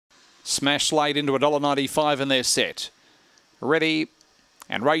Smashed late into $1.95 in their set. Ready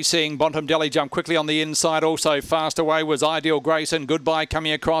and racing. Bontham Delhi jumped quickly on the inside. Also fast away was Ideal Grace and Goodbye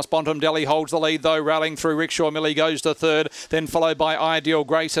coming across. Bontham Delhi holds the lead though, rallying through. Rickshaw Millie goes to third, then followed by Ideal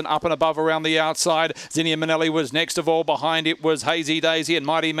Grace, and up and above around the outside. Zinnia Manelli was next of all. Behind it was Hazy Daisy and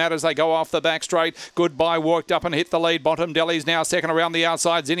Mighty Matters. They go off the back straight. Goodbye walked up and hit the lead. Bontham Delhi's now second around the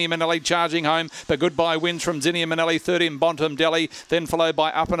outside. Zinnia Manelli charging home, but Goodbye wins from Zinnia Manelli. Third in Bontham Delhi, then followed by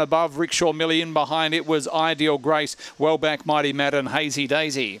Up and Above. Rickshaw Millie in behind it was Ideal Grace. Well back Mighty Matter and Hazy Daisy.